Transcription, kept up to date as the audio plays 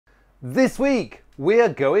This week we are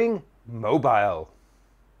going mobile.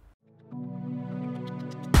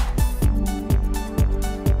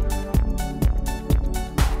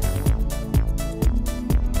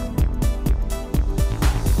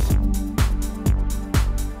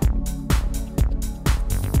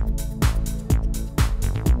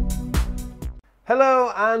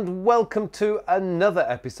 Hello and welcome to another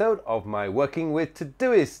episode of my Working with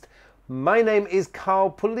Todoist. My name is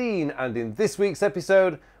Pullein, and in this week's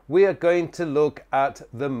episode we are going to look at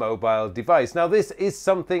the mobile device. Now this is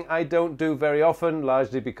something I don't do very often,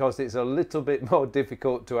 largely because it's a little bit more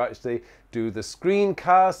difficult to actually do the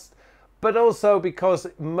screencast, but also because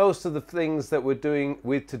most of the things that we're doing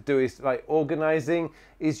with Todoist, like organizing,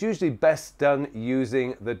 is usually best done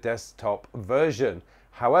using the desktop version.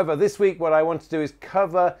 However, this week what I want to do is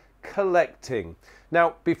cover collecting.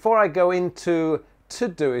 Now, before I go into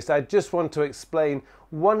Todoist, I just want to explain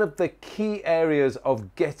one of the key areas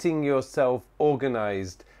of getting yourself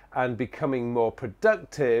organized and becoming more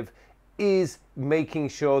productive is making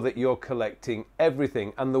sure that you're collecting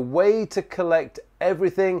everything. And the way to collect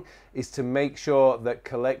everything is to make sure that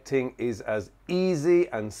collecting is as easy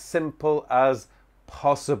and simple as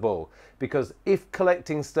possible. Because if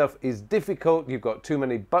collecting stuff is difficult, you've got too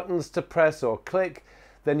many buttons to press or click,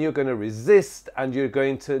 then you're going to resist and you're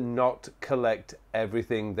going to not collect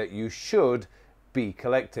everything that you should be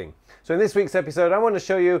collecting. So in this week's episode, I want to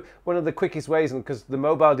show you one of the quickest ways, and because the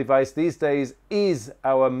mobile device these days is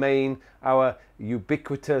our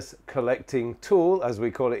ubiquitous collecting tool, as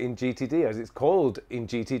we call it in GTD, as it's called in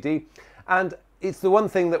GTD, and it's the one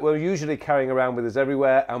thing that we're usually carrying around with us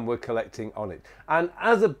everywhere, and we're collecting on it. And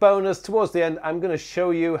as a bonus, towards the end, I'm going to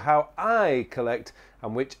show you how I collect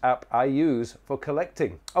and which app I use for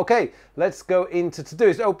collecting. Okay, let's go into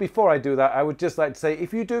Todoist. Oh, before I do that, I would just like to say,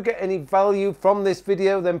 if you do get any value from this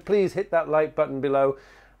video, then please hit that like button below.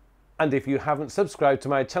 And if you haven't subscribed to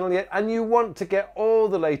my channel yet and you want to get all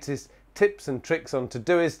the latest tips and tricks on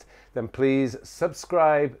Todoist, then please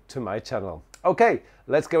subscribe to my channel. Okay,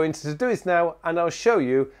 let's go into Todoist now, and I'll show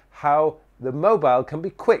you how the mobile can be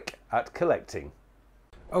quick at collecting.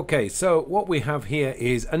 Okay, so what we have here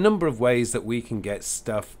is a number of ways that we can get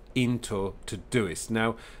stuff into Todoist.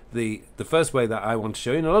 Now, the first way that I want to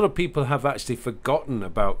show you, and a lot of people have actually forgotten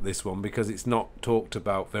about this one because it's not talked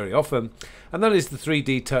about very often, and that is the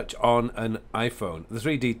 3D touch on an iPhone. The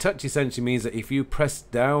 3D touch essentially means that if you press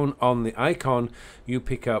down on the icon, you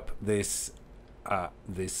pick up this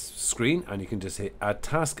screen, and you can just hit add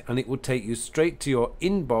task, and it will take you straight to your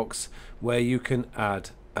inbox where you can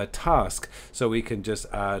add a task. So we can just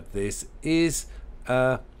add, this is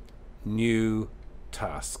a new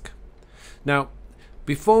task. Now,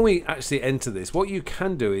 before we actually enter this, what you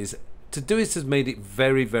can do is, Todoist has made it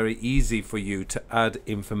very, very easy for you to add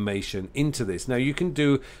information into this. Now you can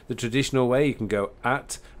do the traditional way. You can go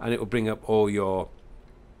at, and it will bring up all your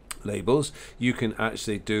labels. You can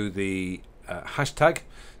actually do the hashtag.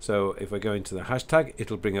 So if I go into the hashtag,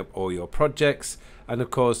 it'll bring up all your projects, and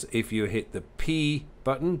of course if you hit the P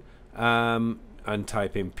button and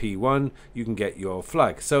type in P1, you can get your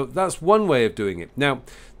flag. So that's one way of doing it. Now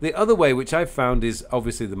the other way, which I've found is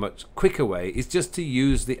obviously the much quicker way, is just to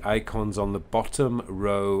use the icons on the bottom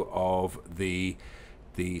row of the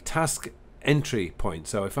task entry point.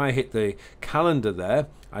 So if I hit the calendar there,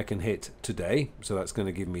 I can hit today, so that's going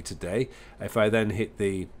to give me today. If I then hit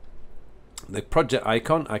the project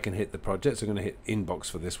icon, I can hit the project, so I'm going to hit inbox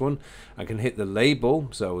for this one. I can hit the label,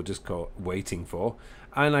 so we'll just call waiting for,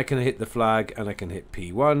 and I can hit the flag, and I can hit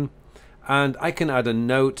P1, and I can add a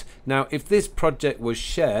note. Now if this project was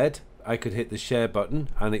shared, I could hit the share button,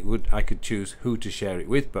 and I could choose who to share it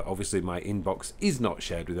with, but obviously my inbox is not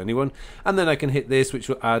shared with anyone. And then I can hit this, which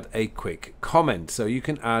will add a quick comment. So you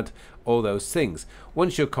can add all those things.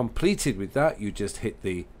 Once you're completed with that, you just hit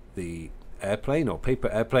the airplane or paper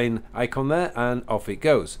airplane icon there, and off it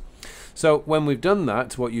goes. So when we've done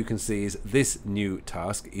that, what you can see is this new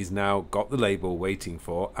task is now got the label waiting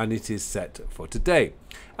for, and it is set for today.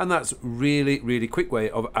 And that's really, really quick way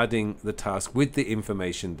of adding the task with the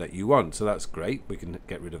information that you want. So that's great. We can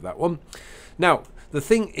get rid of that one. Now the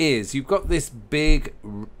thing is, you've got this big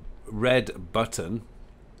red button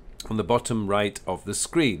on the bottom right of the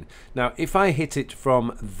screen. Now if I hit it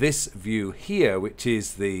from this view here, which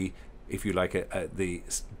is the, if you like, the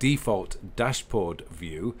default dashboard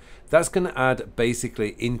view, that's going to add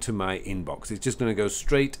basically into my inbox. It's just going to go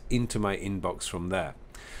straight into my inbox from there.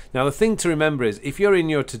 Now the thing to remember is, if you're in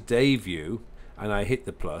your today view and I hit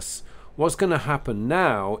the plus, what's going to happen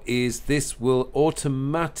now is this will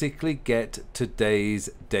automatically get today's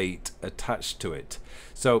date attached to it.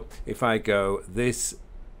 So if I go, this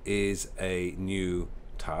is a new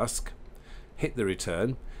task, hit the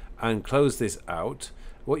return and close this out,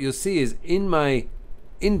 what you'll see is in my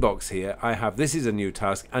inbox here I have this is a new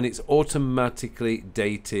task and it's automatically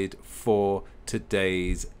dated for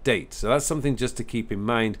today's date. So that's something just to keep in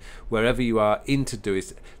mind wherever you are in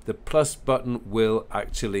Todoist. The plus button will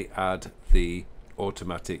actually add the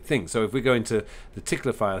automatic thing. So if we go into the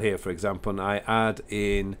tickler file here, for example, and I add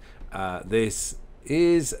in this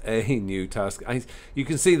is a new task, you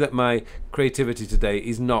can see that my creativity today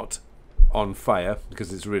is not on fire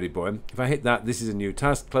because it's really boring. If I hit that, this is a new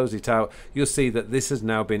task, close it out, you'll see that this has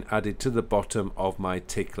now been added to the bottom of my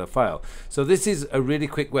tickler file. So this is a really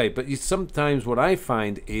quick way, but sometimes what I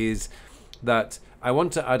find is that I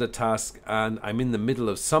want to add a task and I'm in the middle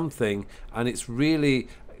of something and it's really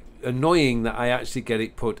annoying that I actually get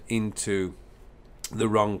it put into the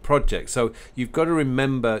wrong project. So you've got to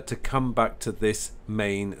remember to come back to this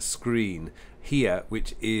main screen here,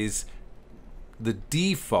 which is the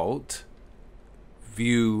default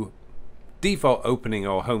view, default opening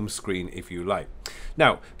or home screen, if you like.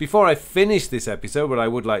 Now, before I finish this episode, what I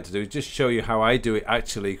would like to do is just show you how I do it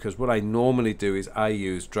actually, because what I normally do is I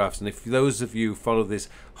use drafts. And if those of you follow this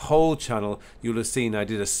whole channel, you'll have seen I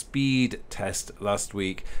did a speed test last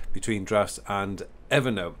week between drafts and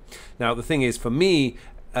Evernote. Now, the thing is, for me,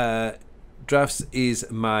 drafts is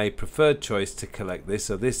my preferred choice to collect this.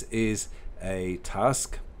 So this is a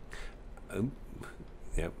task.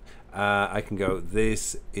 I can go,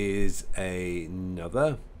 this is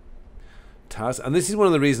another task, and this is one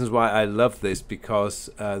of the reasons why I love this, because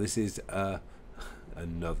this is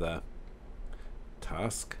another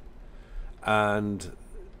task, and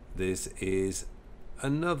this is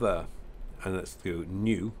another, and let's do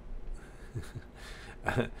new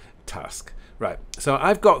task. Right, so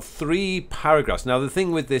I've got 3 paragraphs. Now the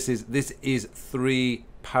thing with this is 3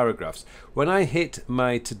 paragraphs. When I hit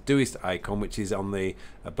my Todoist icon, which is on the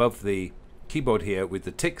above the keyboard here with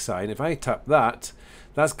the tick sign, if I tap that,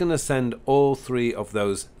 that's going to send all 3 of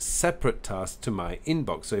those separate tasks to my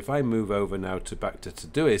inbox. So if I move over now to back to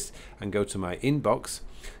Todoist and go to my inbox,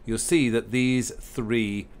 you'll see that these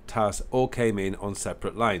 3 tasks all came in on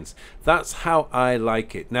separate lines. That's how I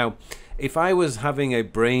like it. Now, if I was having a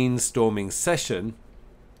brainstorming session,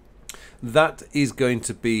 that is going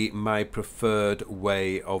to be my preferred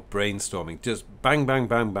way of brainstorming. Just bang, bang,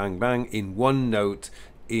 bang, bang, bang in one note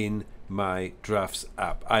in my Drafts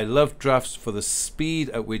app. I love Drafts for the speed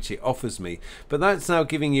at which it offers me, but that's now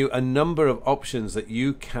giving you a number of options that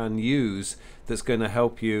you can use that's going to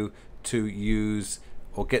help you to use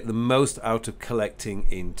or get the most out of collecting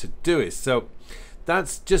in Todoist. So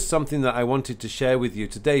that's just something that I wanted to share with you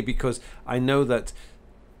today, because I know that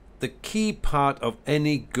the key part of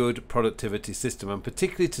any good productivity system, and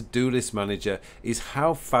particularly To-Do List Manager, is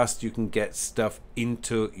how fast you can get stuff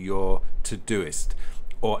into your Todoist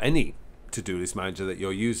or any To-Do List Manager that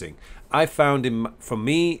you're using. I found for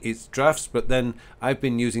me it's Drafts, but then I've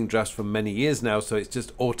been using Drafts for many years now, so it's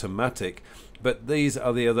just automatic. But these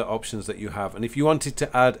are the other options that you have, and if you wanted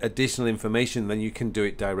to add additional information, then you can do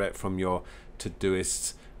it direct from your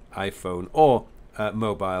Todoist iPhone or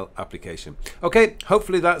mobile application. Okay,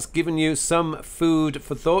 hopefully that's given you some food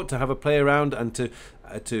for thought to have a play around and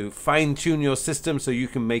to fine-tune your system so you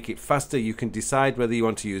can make it faster. You can decide whether you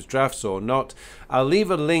want to use Drafts or not. I'll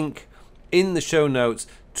leave a link in the show notes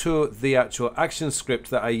to the actual action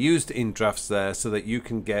script that I used in Drafts there, so that you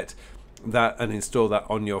can get that and install that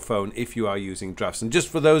on your phone if you are using Drafts. And just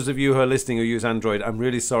for those of you who are listening who use Android, I'm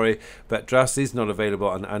really sorry, but Drafts is not available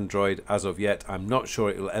on Android as of yet. I'm not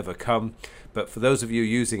sure it will ever come, but for those of you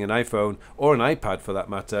using an iPhone or an iPad for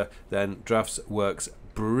that matter, then Drafts works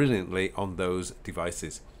brilliantly on those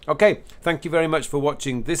devices. Okay, thank you very much for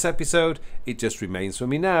watching this episode. It just remains for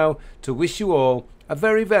me now to wish you all a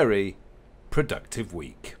very, very productive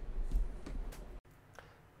week.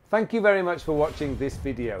 Thank you very much for watching this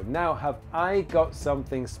video. Now, have I got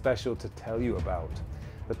something special to tell you about?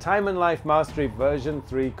 The Time and Life Mastery version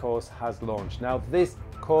 3 course has launched. Now, this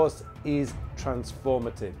course is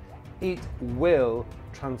transformative. It will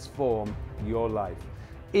transform your life.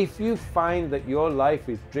 If you find that your life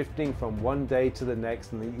is drifting from one day to the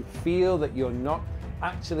next and that you feel that you're not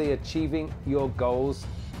actually achieving your goals,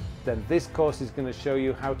 then this course is going to show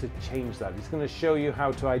you how to change that. It's going to show you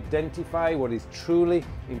how to identify what is truly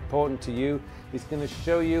important to you. It's going to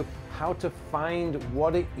show you how to find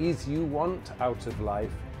what it is you want out of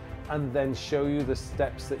life, and then show you the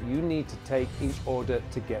steps that you need to take in order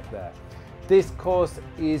to get there. This course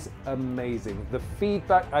is amazing. The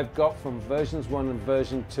feedback I've got from versions 1 and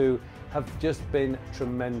version 2 have just been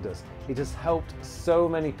tremendous. It has helped so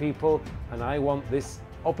many people, and I want this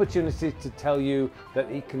opportunity to tell you that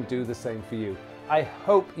it can do the same for you. I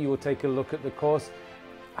hope you will take a look at the course,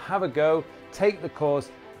 have a go, take the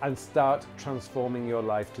course and start transforming your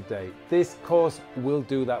life today. This course will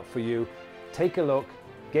do that for you. Take a look,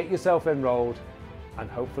 get yourself enrolled,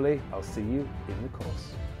 and hopefully I'll see you in the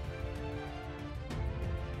course.